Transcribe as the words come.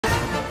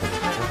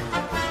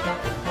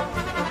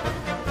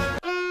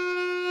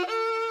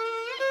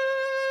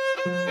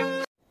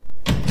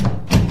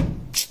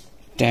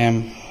Damn.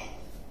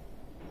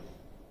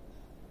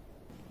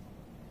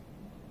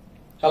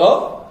 Hello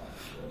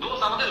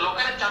দোস্ত আমাদের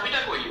লকারের চাবিটা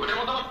কই? ওটার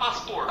মধ্যে আমার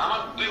পাসপোর্ট, আমার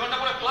 2 ঘন্টা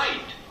পরে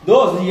ফ্লাইট।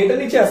 দোস্ত এটা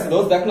নিচে আছে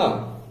দোস্ত, দেখ না।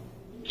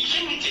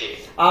 কিসের নিচে?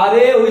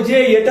 আরে ওই যে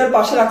এটার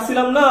পাশে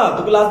রাখছিলাম না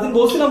তোকে লাস্ট দিন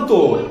বলছিলাম তো।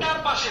 কোনটার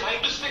পাশে ভাই,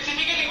 একটু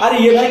স্পেসিফিক্যালি? আরে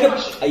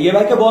এ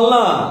ভাইকে বল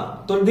না,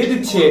 তোর দিয়ে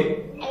দিচ্ছে।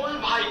 কোন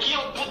ভাই? কি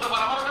অদ্ভুত ব্যাপার,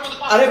 আমার ওটার মধ্যে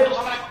আরে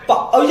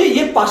পাসপোর্ট। ওই যে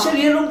এর পাশের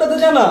ইয়ে রুমটাতে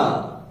জানা।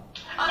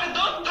 আরে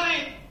দোস্ত তুই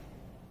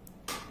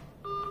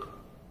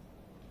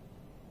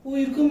ও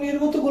এরকম এর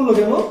মতো করলো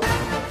কেন?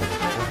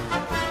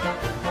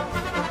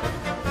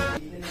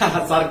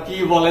 স্যার কি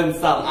বলেন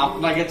স্যার,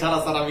 আপনাকে ছাড়া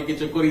স্যার আমি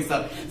কিছু করি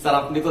স্যার। স্যার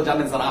আপনি তো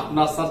জানেন স্যার,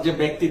 আপনার স্যার যে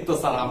ব্যক্তিত্ব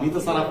স্যার, আমি তো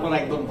স্যার আপনার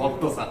একদম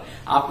ভক্ত স্যার।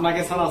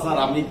 আপনাকে ছাড়া স্যার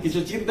আমি কিছু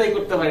চিন্তাই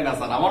করতে পারি না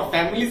স্যার। আমার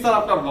ফ্যামিলি স্যার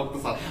আপনার ভক্ত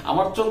স্যার,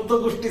 আমার 14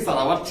 গোষ্ঠী স্যার,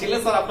 আমার ছেলে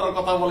স্যার আপনার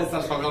কথা বলে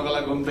স্যার সকালবেলা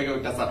ঘুম থেকে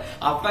ওইটা স্যার।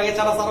 আপনাকে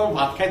ছাড়া স্যার আমার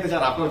ভাত খাইতে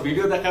স্যার, আপনার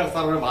ভিডিও দেখার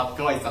স্যার আমার ভাত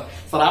খাওয়াই স্যার।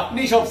 স্যার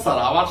আপনি সব স্যার,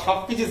 আমার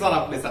সবকিছু স্যার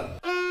আপনি স্যার।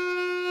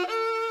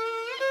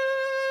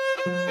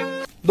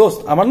 দোস্ত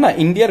আমার না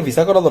ইন্ডিয়ার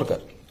ভিসা করা দরকার।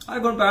 আরে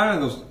কোন প্যারা নাই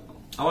দোস্ত,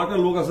 আমার একটা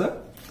লোক আছে,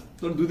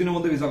 তোর 2 দিনের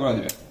মধ্যে ভিসা করা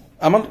দিবে।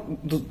 আমার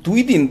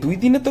 2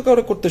 দিনে তো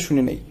কাউরে করতে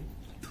শুনি নাই।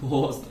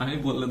 দোস্ত আমি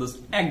বললে দোস্ত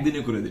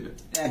একদিনে করে দিবে,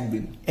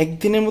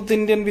 একদিনের মধ্যে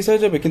ইন্ডিয়ান ভিসা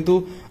হয়ে যাবে? কিন্তু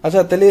আচ্ছা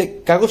তাহলে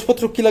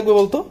কাগজপত্র কি লাগবে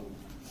বলতো?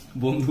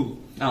 বন্ধু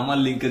আমার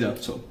লিঙ্কে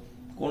যাচ্ছ,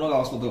 কোনো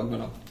কাগজপত্র লাগবে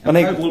না। মানে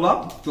বলবা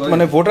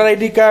মানে voter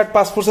ID card,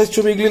 passport size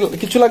ছবি এগুলো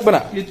কিছু লাগবে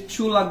না?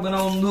 কিচ্ছু লাগবে না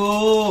বন্ধু,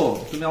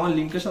 তুমি আমার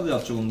লিঙ্কের সাথে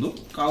যাচ্ছ বন্ধু।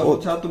 কাগজ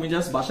ছাড়া তুমি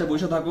জাস্ট বাসায়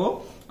বসে থাকো,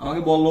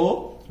 আমাকে বলো,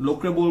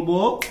 লোককে বলবো।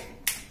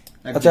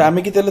 আচ্ছা আমি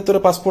কি তাহলে তোর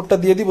পাসপোর্টটা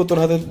দিয়ে দিব, তোর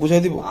হাতে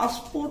বুঝাই দিব?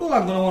 পাসপোর্টও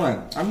লাগবে না মনে হয়,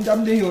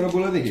 আমি দেখি ওরা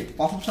বলে দেখি।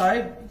 পাসপোর্ট ছাড়াই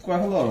করা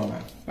ফেলতে পারবো না।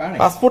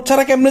 পাসপোর্ট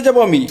ছাড়া কেমনে যাবো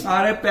আমি?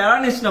 আরে প্যারা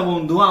নিস না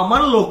বন্ধু,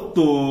 আমার লোক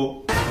তো।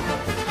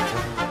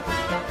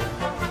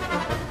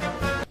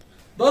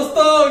 দোস্ত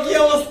কি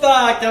অবস্থা,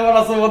 কেমন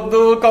আছো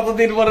বন্ধু?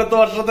 কতদিন পরে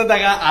তোমার সাথে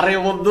দেখা। আরে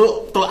বন্ধু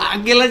তো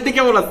আঙ্কেল আন্টি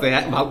কেমন আছে?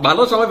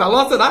 ভালো, সবাই ভালো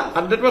আছে না?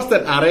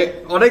 100%? আরে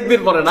অনেকদিন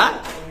পরে না?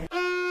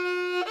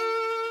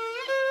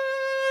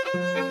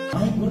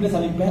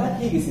 আমি প্যারা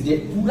খেয়ে গেছি যে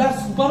পুরা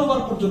সুপার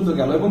ওভার পর্যন্ত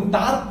গেল এবং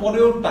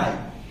তারপরেও টাই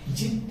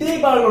জিততেই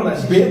পারলো না।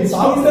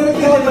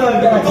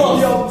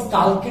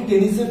 কালকে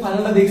টেনিসের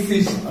ফাইনালটা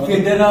দেখছিস,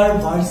 ফেডারার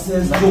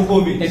ভার্সেস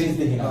জোকোভিচ। টেনিস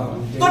দেখি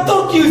না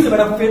তোর কি হয়েছে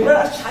বেটা?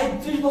 ফেডারার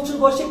 37 বছর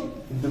বয়সে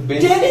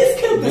টেনিস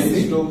খেলতেছে।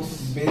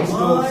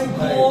 মাই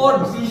গড,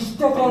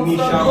 20টা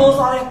কনসার্ট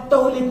আর একটা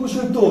হলে 21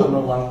 হইতো। আমরা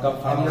ওয়ার্ল্ড কাপ,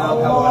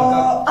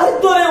 আরে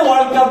তোরে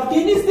ওয়ার্ল্ড কাপ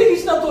টেনিস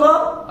দেখিস না তোরা?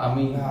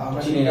 আমি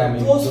চিনি না। আমি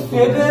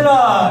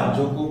ফেডারার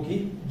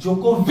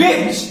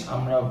জোকোভিচ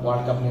আমরা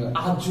ওয়ার্ল্ড কাপ নিয়ে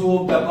আজব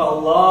ব্যাপার।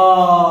 আল্লাহ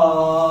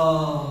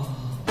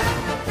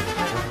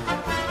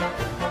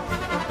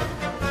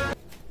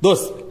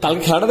দোস্ত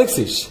কালকে খেলাটা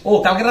দেখছিস? ও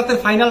কালকে রাতের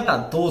ফাইনালটা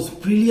দোস্ত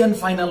ব্রিলিয়ান্ট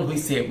ফাইনাল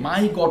হইছে।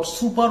 মাই গড,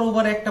 সুপার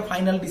ওভারে একটা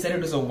ফাইনাল ডিসাইডেড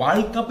হইছে।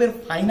 ওয়ার্ল্ড কাপের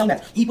ফাইনাল ম্যাচ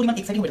এই পরিমাণ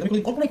এক্সাইটিং হয়েছে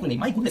আমি কল্পনাই করিনি।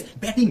 My goodness,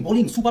 batting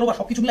bowling super over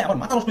সবকিছু মিলে আমার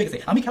মাথা নষ্ট হয়ে গেছে।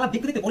 আমি খেলা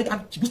দেখতে দেখতে পরে আর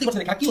বুঝতে পারছি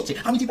না খেলা কি হচ্ছে।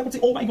 আমি চিন্তা করছি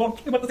ও মাই গড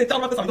এবার তো চার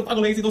মারতে, আমি তো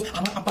পাগল হয়ে গেছি দোস্ত।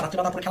 আমার আব্বা রাতে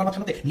তারপরে খেলা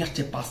মাঝখানে নিয়ে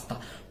আসছে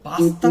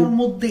পাস্তার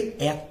মধ্যে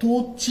এত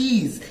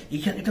চিজ,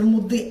 এটার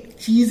মধ্যে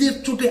চিজের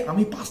চোটে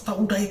আমি পাস্তা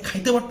উঠাই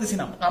খাইতে পারতেছি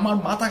না। আমার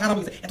মাথা খারাপ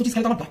হয়েছে, এত চিজ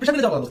খাইতে আমার ব্লাড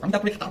প্রেশারে যাওয়া দোস্ত। আমি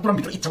তারপর আমি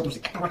ভিতরে ইচ্ছা করছি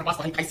একটা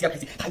পাস্তা আমি খাইছি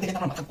খাইতে খাইতে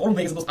আমার মাথা গরম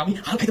হয়ে গেছে দোস্ত। আমি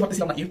আর খাইতে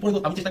পারতেছিলাম না। এরপরে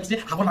আমি চেষ্টা করছি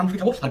আবার নান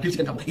খাবো আর গ্রিল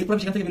চিকেন খাবো। এরপর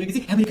আমি সেখান থেকে বেরিয়ে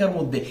গেছি আমেরিকার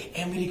মধ্যে।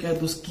 আমেরিকায়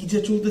দোস্ত কি যে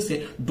চলতেছে,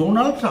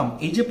 ডোনাল্ড ট্রাম্প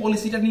এই যে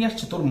পলিসিটা নিয়ে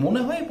আসছে, তোর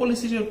মনে হয়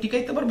পলিসিটা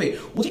টিকাইতে পারবে?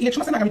 ও যে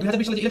ইলেকশন আছে না, আমি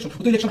 2020 সালে ইলেকশন,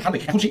 ও তো ইলেকশন হারবে।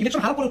 এখন সেই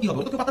ইলেকশন হারার পরে কি হবে?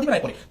 তোকে পাতা দিবে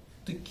পরে।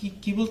 তুই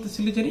কি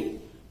বলতেছিলি জানি?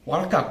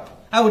 ওয়ার্ল্ড কাপ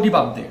ওডি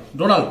বাদ দে,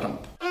 Donald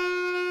Trump.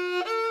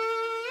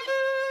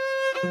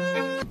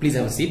 Please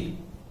have a seat.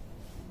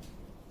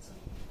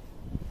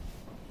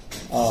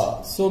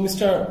 So,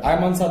 Mr.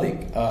 Ayman Sadiq,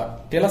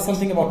 tell us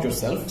something about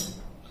yourself.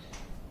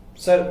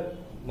 Sir,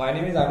 my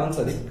name is Ayman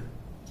Sadiq.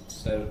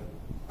 Sir,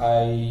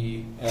 I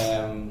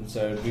am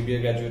BBA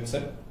graduate,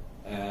 sir.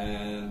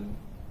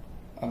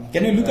 And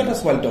can you look at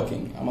us while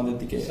talking? আমাদের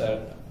দিকে Sir,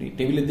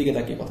 টেবিলের দিকে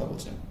তাকিয়ে কথা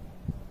বলছেন।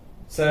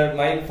 Sir,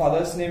 my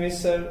father's name is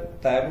Sir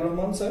Tayyib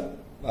Rahman, sir.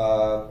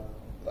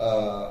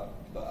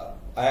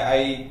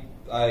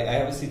 I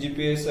have a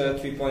CGPA, sir,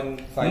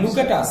 3.5. Look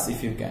at us if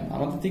you can.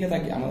 আমাদের দিকে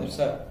তাকিয়ে আমাদের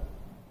sir,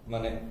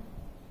 মানে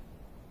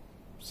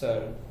sir.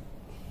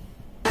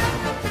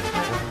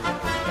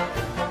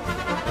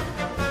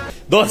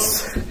 দোস্ত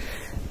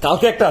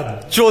কালকে একটা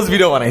জোস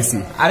ভিডিও বানাইছি।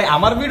 আরে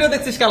আমার ভিডিও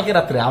দেখছিস কালকে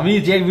রাত্রে? আমি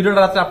যে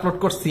ভিডিওটা রাত্রে আপলোড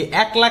করছি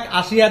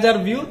 1,80,000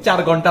 ভিউ 4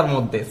 ঘন্টার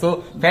মধ্যে। সো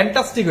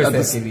ফ্যান্টাস্টিক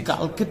হয়েছে।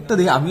 কালকেরটা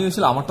দেখে আমি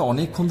আসলে আমারটা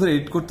অনেকক্ষণ ধরে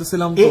এডিট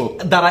করতেছিলাম তো।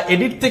 দ্বারা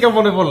এডিট থেকে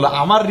মনে পড়লো,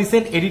 আমার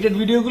রিসেন্ট এডিটেড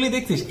ভিডিওগুলি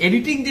দেখছিস?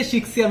 এডিটিং যে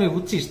শিখছি আমি,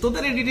 বুঝছিস?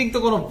 তোদের এডিটিং তো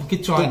কোনো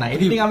কিছু হয় না।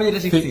 এডিটিং আমি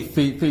যেটা শিখছি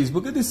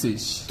ফেসবুকে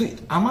দিছিস তুই।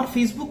 আমার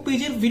ফেসবুক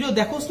পেজের ভিডিও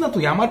দেখোস না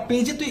তুই? আমার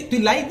পেজে তুই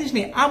লাইক দিস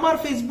নি? আমার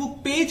ফেসবুক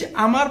পেজ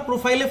আমার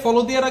প্রোফাইলে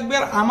ফলো দিয়ে রাখবে,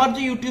 আর আমার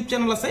যে ইউটিউব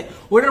চ্যানেল আছে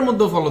ওটার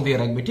মধ্যে ফলো দিয়ে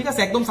রাখবি, ঠিক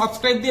আছে? একদম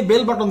সাবস্ক্রাইব দিয়ে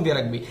বেল বাটন দিয়ে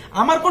রাখবি।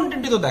 আমার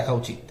কন্টেন্টই তো দেখা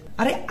উচিত।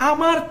 আরে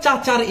আমার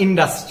চাচার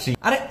ইন্ডাস্ট্রি,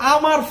 আরে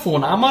আমার ফোন,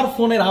 আমার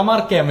ফোনের আমার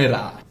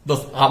ক্যামেরা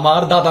দোস্ত,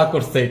 আমার দাদা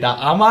করছে এটা,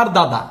 আমার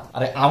দাদা।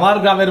 আরে আমার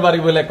গ্রামের বাড়ি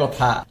বলে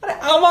কথা। আরে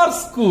আমার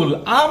স্কুল,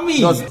 আমি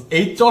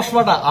এই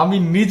চশমাটা আমি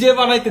নিজে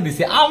বানাইতে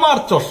দিছি, আমার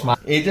চশমা।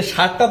 এই যে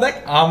শার্টটা দেখ,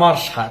 আমার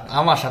শার্ট,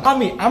 আমার শার্ট,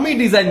 আমি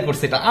ডিজাইন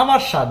করছি, এটা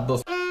আমার শার্ট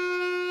দোস্ত।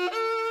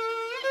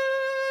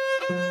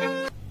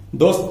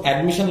 দোস্ত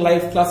অ্যাডমিশন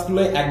লাইভ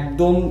ক্লাসগুলো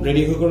একদম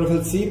রেডি করে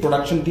ফেলছি,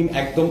 প্রোডাকশন টিম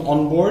একদম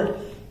অনবোর্ড।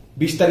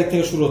 20 তারিখ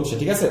থেকে শুরু হচ্ছে,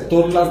 ঠিক আছে?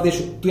 তোর ক্লাস দিয়ে,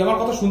 তুই আমার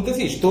কথা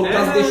শুনতেছিস? তোর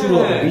ক্লাস দিয়ে শুরু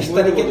হবে 20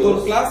 তারিখে তোর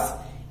ক্লাস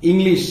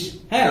ইংলিশ,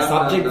 হ্যাঁ,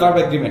 সাবজেক্ট ভার্ব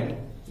এগ্রিমেন্ট।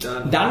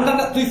 ডান ডান,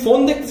 তুই ফোন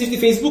দেখতেছিস, তুই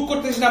ফেসবুক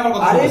করতেছিস না আমার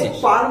কথা? আরে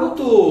পারবো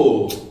তো।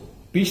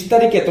 20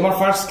 তারিখে তোমার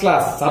first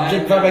class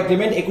subject verb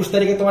agreement, 21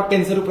 তারিখে তোমার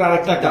টেন্সের উপর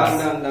আরেকটা ক্লাস।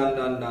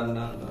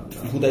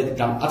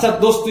 আচ্ছা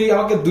দোস্ত, তুই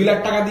আমাকে 2 লাখ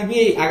টাকা দিবি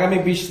আগামী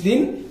 20 দিন,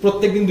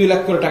 প্রত্যেকদিন 2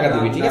 লাখ করে টাকা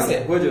দিবি, ঠিক আছে?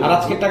 আর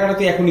আজকের টাকাটা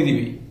তুই এখনই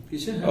দিবি,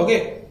 ওকে?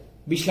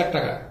 20 লাখ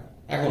টাকা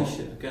এখন।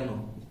 কেন?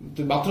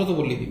 তুই মাত্র তো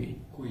বললি দিবি।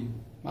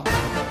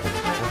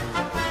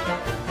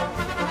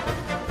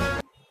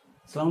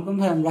 সালাম আলাইকুম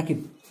ভাই, আমি রাকিব।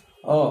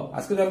 ও,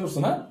 আজকে জয়েন করছো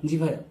না? জি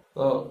ভাই।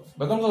 তো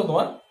বেতন কত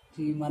তোমার?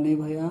 জি মানে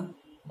ভাইয়া,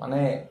 মানে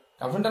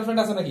গার্লফ্রেন্ড টার্লফ্রেন্ড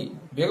আছে নাকি?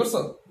 বিয়ে করছো?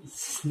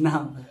 না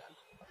ভাইয়া।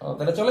 ও,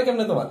 তাহলে চলে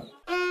কেমনে তোমার?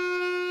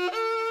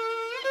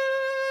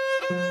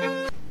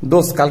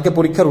 দোস্ত কালকে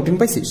পরীক্ষার রুটিন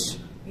পাইছিস?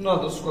 না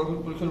দোস্ত, কালকে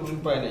পরীক্ষার রুটিন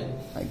পাই নাই।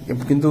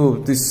 কিন্তু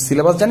তুই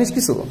সিলেবাস জানিস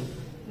কিছু?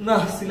 না,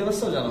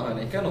 সিলেবাসটাও জানা হয়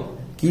নাই। কেন?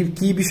 কি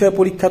কি বিষয়ে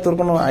পরীক্ষা, তোর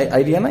কোনো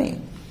আইডিয়া নাই?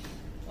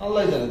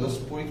 আল্লাহ জানে দোস্ত,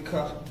 পরীক্ষা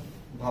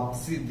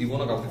ভাবছি দিব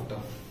না কালকেরটা।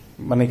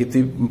 মানে কি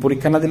তুই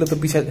পরীক্ষা না দিলে তো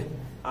পিছিয়ে যায়?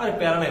 আরে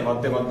প্যারা নাই, বাদ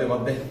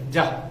দে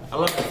যা।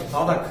 আল্লাহ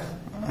ভালো থাক।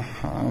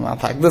 না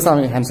থাকতেছে,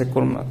 আমি হ্যান্ডশেক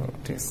করুন না,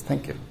 ঠিক আছে,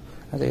 থ্যাংক ইউ।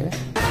 আচ্ছা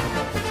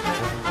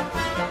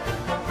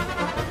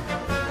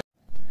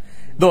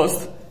দোস্ত,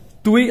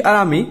 তুই আর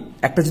আমি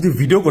একটা যদি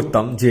ভিডিও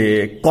করতাম যে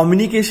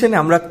কমিউনিকেশনে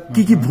আমরা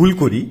কি কি ভুল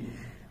করি,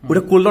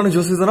 ওটা করলে অনেক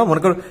জোশ হতো না?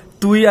 মনে কর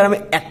তুই আর আমি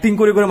অ্যাক্টিং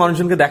করে করে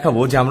মানুষজনকে দেখাবো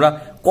যে আমরা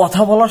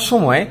কথা বলার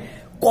সময়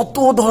কত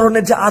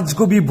ধরনের যে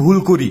আজগবি ভুল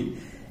করি,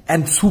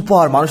 এন্ড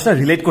সুপার মানুষরা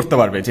রিলেট করতে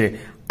পারবে যে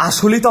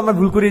আসলেই তো আমরা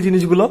ভুল করি এই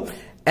জিনিসগুলো।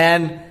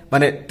 এন্ড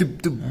মানে তুই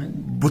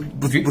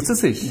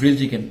বুঝতেছিস? Grill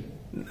chicken?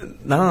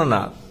 না না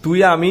না, তুই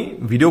আর আমি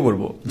ভিডিও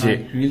করবো যে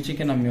গ্রিল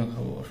চিকেন আমিও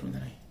খাবো, অসুবিধা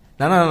নাই।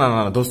 না না না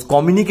না দোস্ত,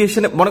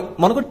 কমিউনিকেশনে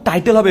মনে কর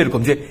টাইটেল হবে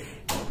এরকম যে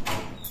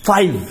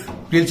 5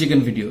 grill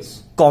chicken videos,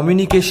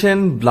 communication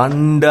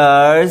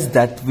blunders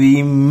that we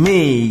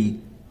make.